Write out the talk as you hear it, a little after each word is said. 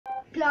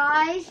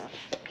Guys,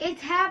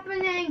 it's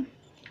happening.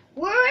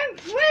 We're in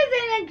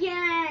prison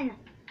again.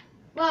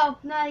 Well,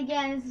 not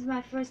again. This is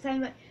my first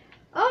time, but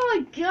oh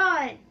my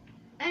god.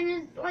 And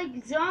it's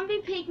like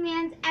zombie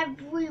pigmans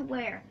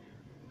everywhere.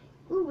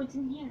 Ooh, what's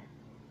in here?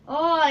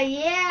 Oh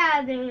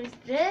yeah, there's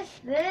this.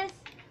 Splash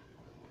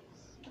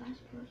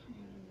potion.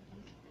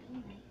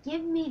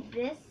 Give me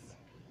this.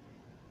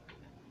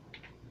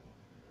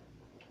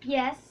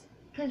 Yes,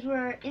 because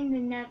we're in the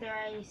nether,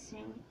 I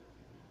assume.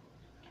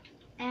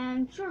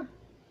 And sure.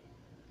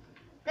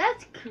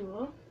 That's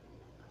cool.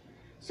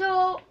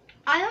 So,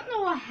 I don't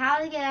know how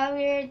to get out of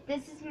here.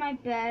 This is my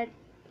bed.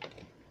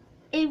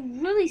 It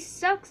really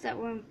sucks that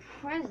we're in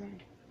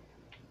prison.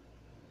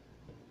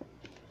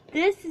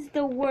 This is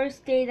the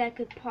worst day that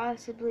could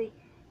possibly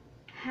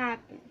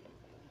happen.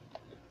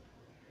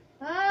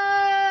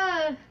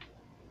 Ah!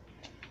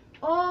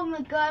 Oh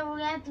my god, we're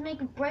gonna have to make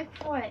a break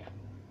for it.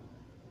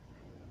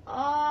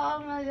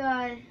 Oh my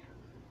god.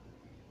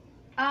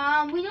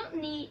 We don't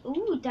need,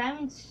 ooh,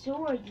 diamond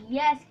sword.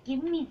 Yes,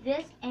 give me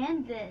this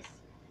and this.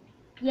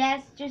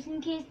 Yes, just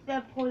in case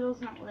the portal's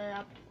not lit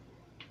up.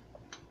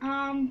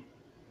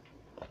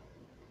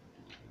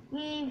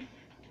 We've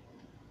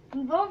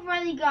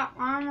already got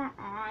armor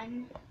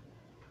on.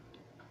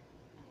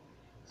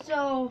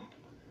 So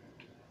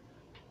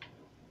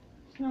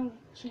there's no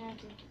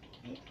chance of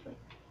it. But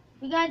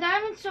we got a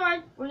diamond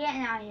sword, we're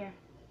getting out of here.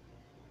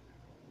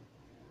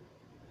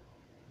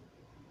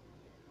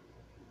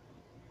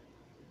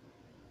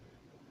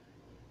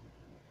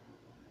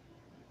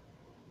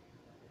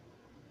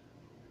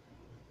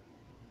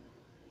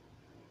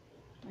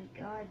 My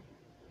god.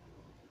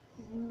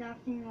 This is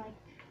nothing like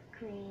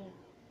creative.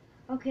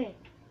 Okay.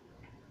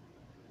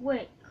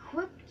 Wait,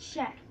 quick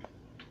check.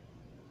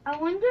 I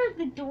wonder if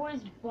the door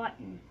is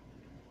button.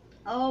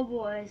 Oh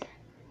boys.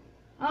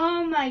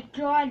 Oh my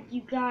god,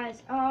 you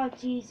guys. Oh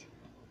jeez.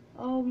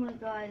 Oh my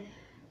god.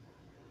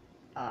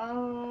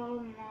 Oh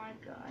my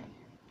god.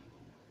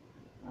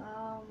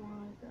 Oh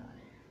my god.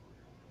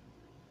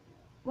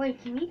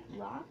 Wait, can we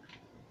block?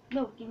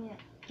 No, give me that.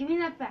 Give me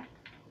that back.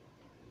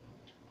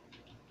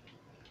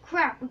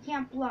 Crap, we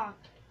can't block.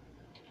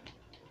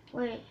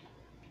 Wait.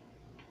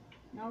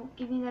 No,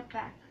 give me that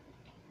back.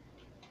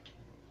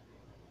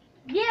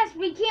 Yes,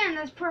 we can.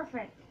 That's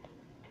perfect.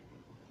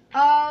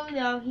 Oh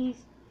no, he's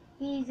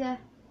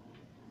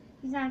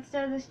not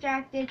so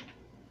distracted.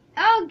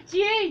 Oh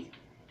jeez,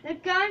 they're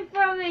coming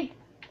for me.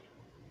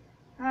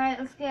 All right,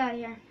 let's get out of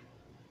here.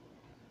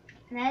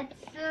 Let's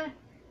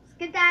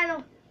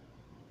skedaddle.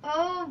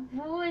 Oh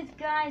boys,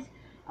 guys,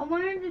 I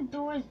wonder if the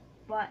door's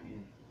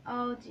button.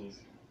 Oh jeez.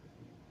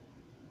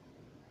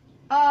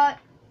 I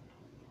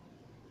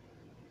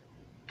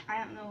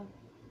don't know.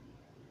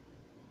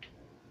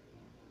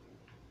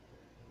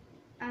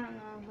 I don't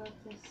know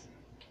about this.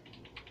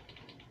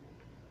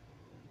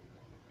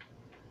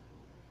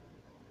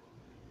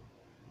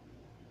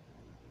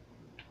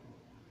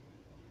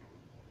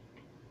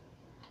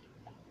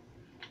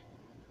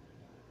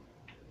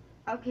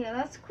 Okay,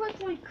 let's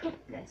quickly cook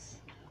this.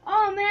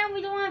 Oh man,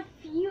 we don't have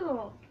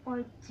fuel.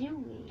 Or do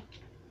we?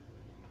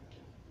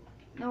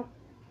 Nope.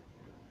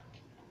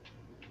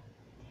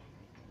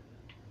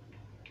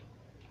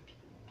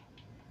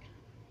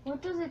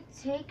 What does it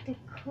take to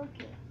cook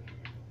it?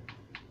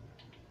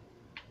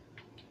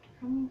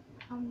 How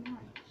much?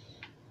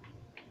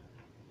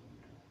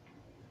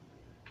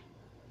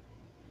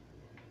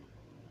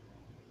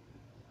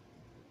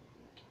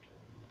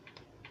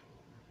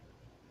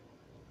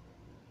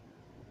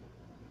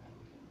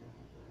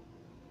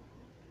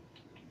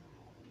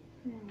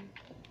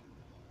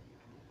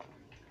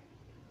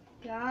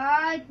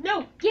 God,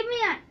 no! Give me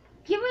that!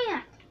 Give me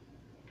that!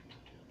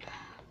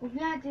 We're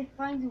gonna have to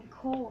find some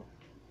coal.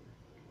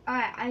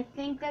 Alright, I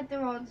think that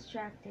they're all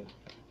distracted.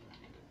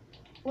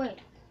 Wait.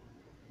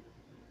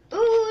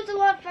 Ooh, it's a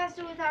lot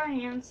faster with our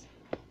hands.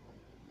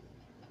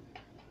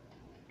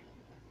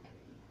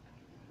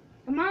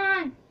 Come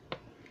on! Oh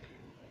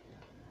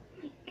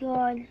my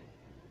god.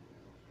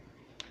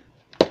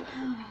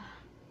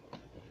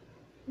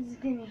 This is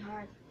gonna be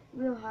hard.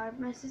 Real hard.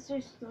 My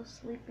sister's still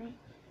sleeping.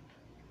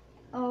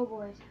 Oh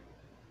boys.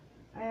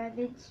 Are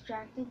they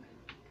distracted?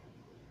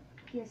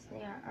 Yes,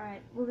 they are.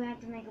 Alright, we're gonna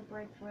have to make a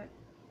break for it.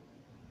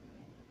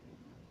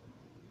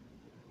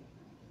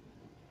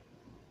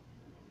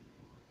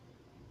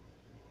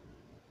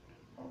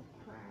 Oh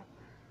crap.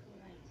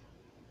 Right.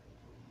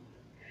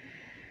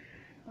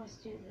 Let's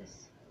do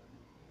this.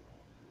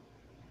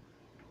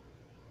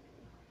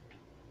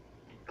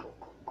 Go,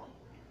 go, go.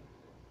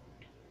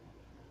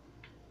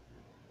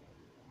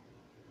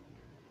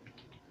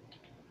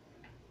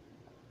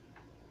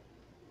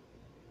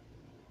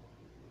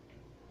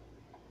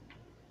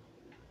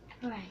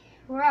 Alright,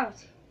 we're out.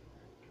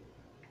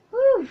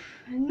 Whew,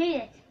 I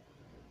made it.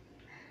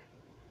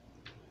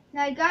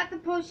 Now I got the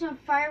potion of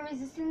fire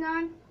resistant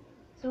on,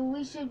 so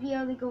we should be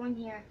able to go in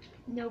here.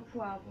 No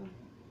problem.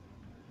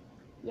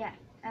 Yeah,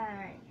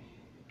 alright.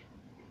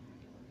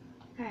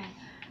 Alright.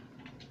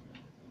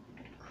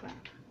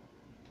 Crap.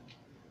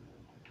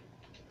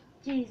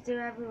 Jeez,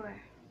 they're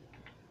everywhere.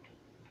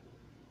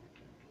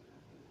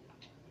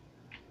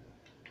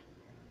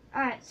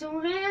 Alright, so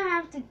we're gonna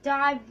have to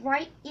dive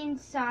right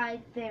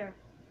inside there.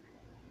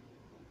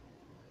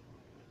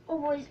 Oh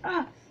boys,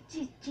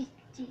 jeez,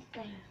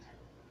 there.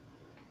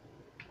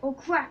 Oh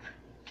crap,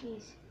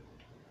 jeez.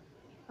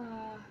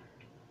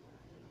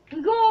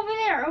 We go over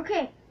there,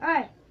 okay,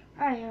 alright.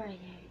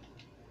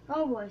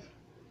 Oh boys.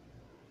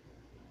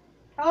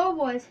 Oh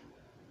boys.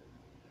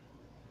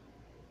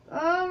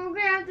 Oh, we're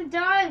gonna have to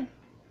dive.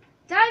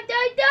 Dive.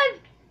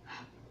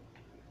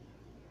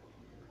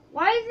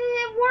 Why isn't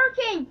it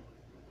working?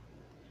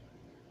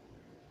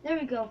 There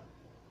we go.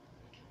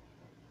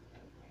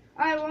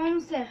 Alright, we're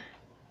almost there.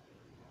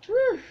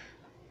 Whew.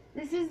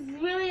 This is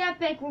really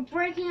epic. We're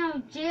breaking out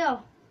of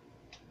jail.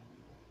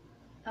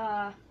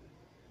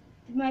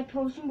 Did my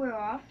potion wear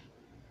off?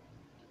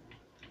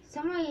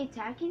 Somebody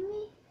attacking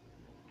me?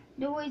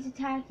 Nobody's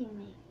attacking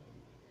me.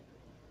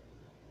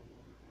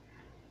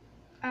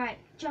 Alright,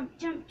 jump.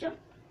 Go.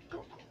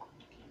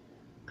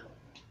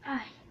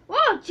 Alright.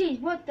 Whoa,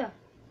 jeez, what the?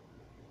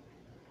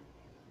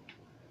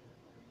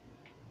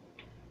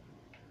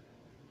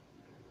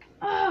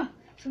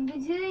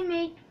 Something's hitting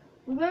me.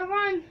 We better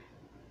run.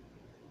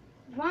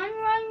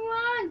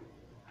 Run.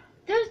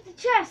 There's the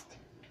chest.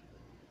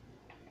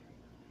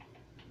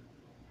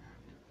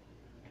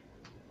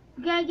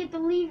 We gotta get the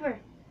lever.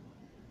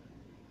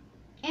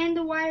 And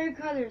the wire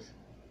cutters.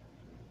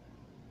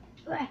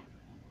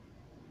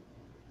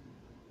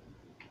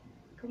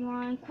 Come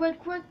on,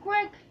 quick.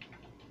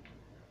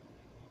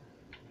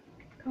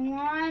 Come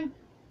on.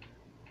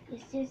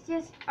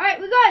 Yes.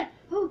 Alright, we got it.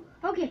 Ooh,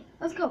 okay,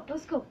 let's go.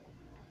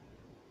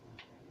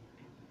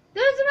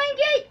 There's the main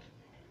gate.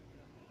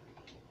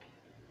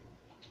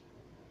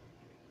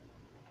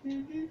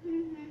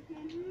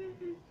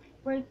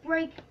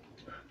 Break.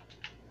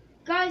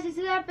 Guys, this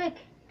is epic.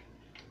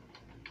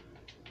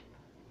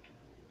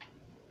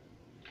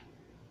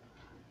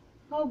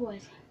 Oh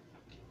boys.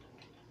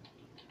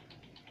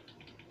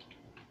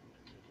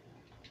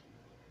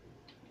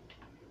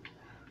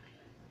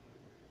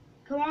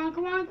 Come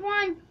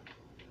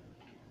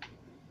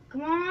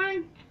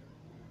on.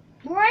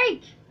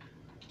 Break.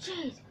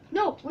 Jeez.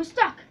 No, we're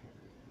stuck.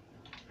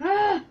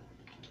 There.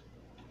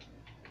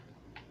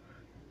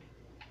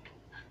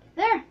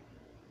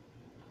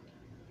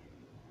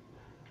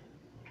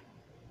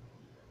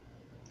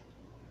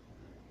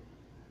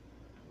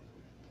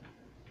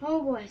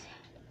 Oh boys.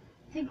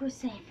 I think we're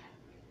safe.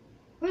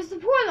 Where's the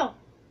portal?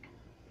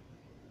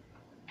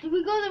 Did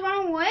we go the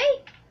wrong way?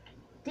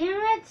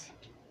 Damn it.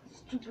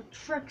 Stupid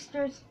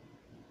tricksters.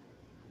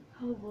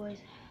 Oh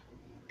boys.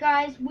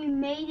 Guys, we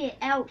made it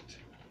out.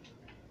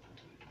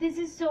 This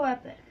is so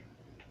epic.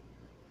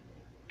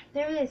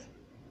 There it is.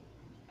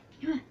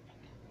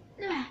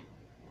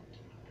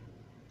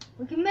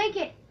 We can make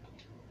it.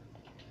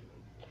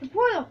 The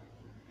portal.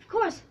 Of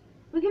course.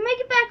 We can make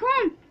it back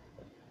home.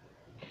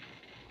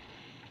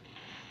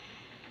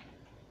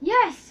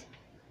 Yes.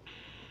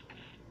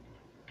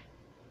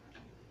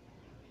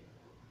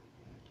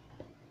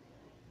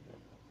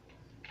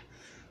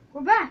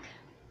 We're back.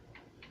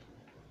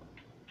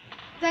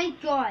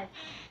 Thank God.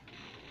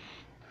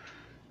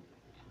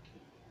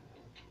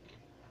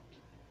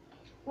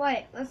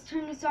 Wait, let's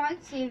turn this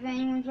on, see if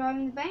anyone's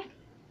robbing the bank.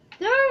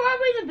 They're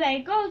robbing the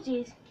bank. Oh,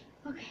 jeez.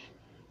 Okay.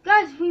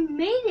 Guys, we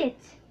made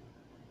it.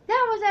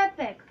 That was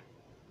epic.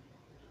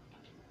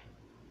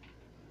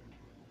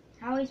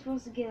 How are we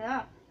supposed to get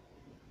up?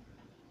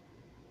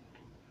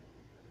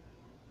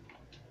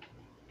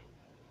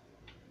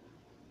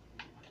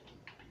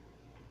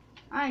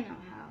 I know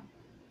how.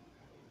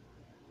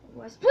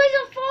 Please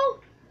don't fall!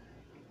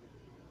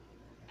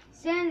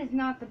 Sand is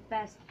not the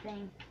best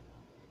thing.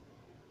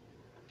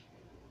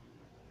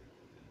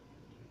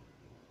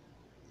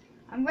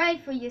 I'm ready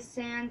for you,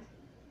 Sand.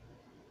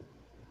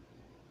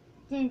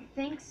 Didn't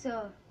think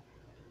so.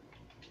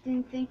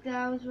 Didn't think that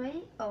I was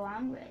ready? Oh,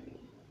 I'm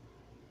ready.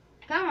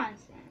 Come on,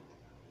 Sand.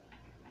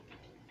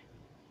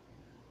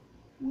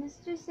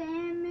 Mr.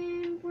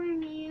 Sandman, bring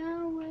me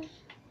a wish.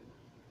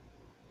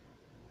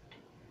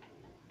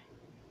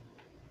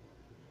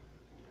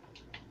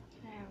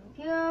 There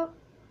we go.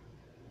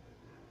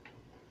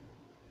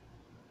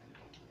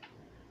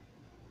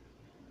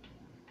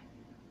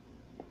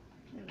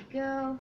 There we go.